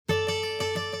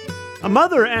A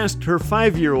mother asked her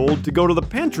 5-year-old to go to the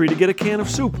pantry to get a can of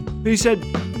soup. He said,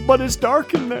 "But it's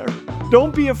dark in there."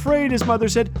 "Don't be afraid," his mother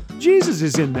said. "Jesus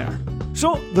is in there."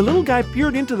 So the little guy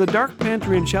peered into the dark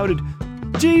pantry and shouted,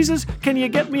 "Jesus, can you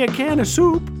get me a can of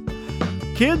soup?"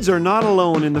 Kids are not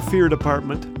alone in the fear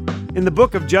department. In the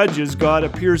book of Judges, God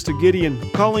appears to Gideon,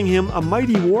 calling him a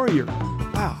mighty warrior.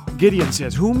 Wow, Gideon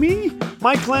says, "Who, me?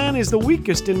 My clan is the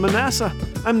weakest in Manasseh.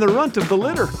 I'm the runt of the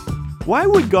litter." Why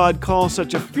would God call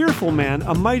such a fearful man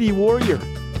a mighty warrior?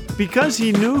 Because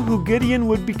he knew who Gideon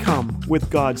would become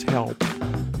with God's help.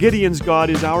 Gideon's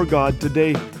God is our God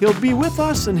today. He'll be with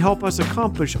us and help us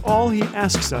accomplish all he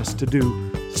asks us to do.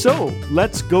 So,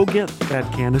 let's go get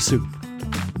that can of soup.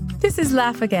 This is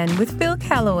Laugh Again with Phil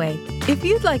Callaway. If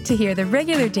you'd like to hear the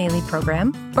regular daily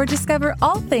program or discover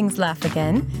all things Laugh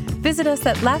Again, visit us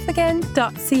at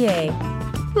laughagain.ca.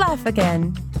 Laugh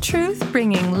Again, truth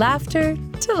bringing laughter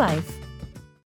to life.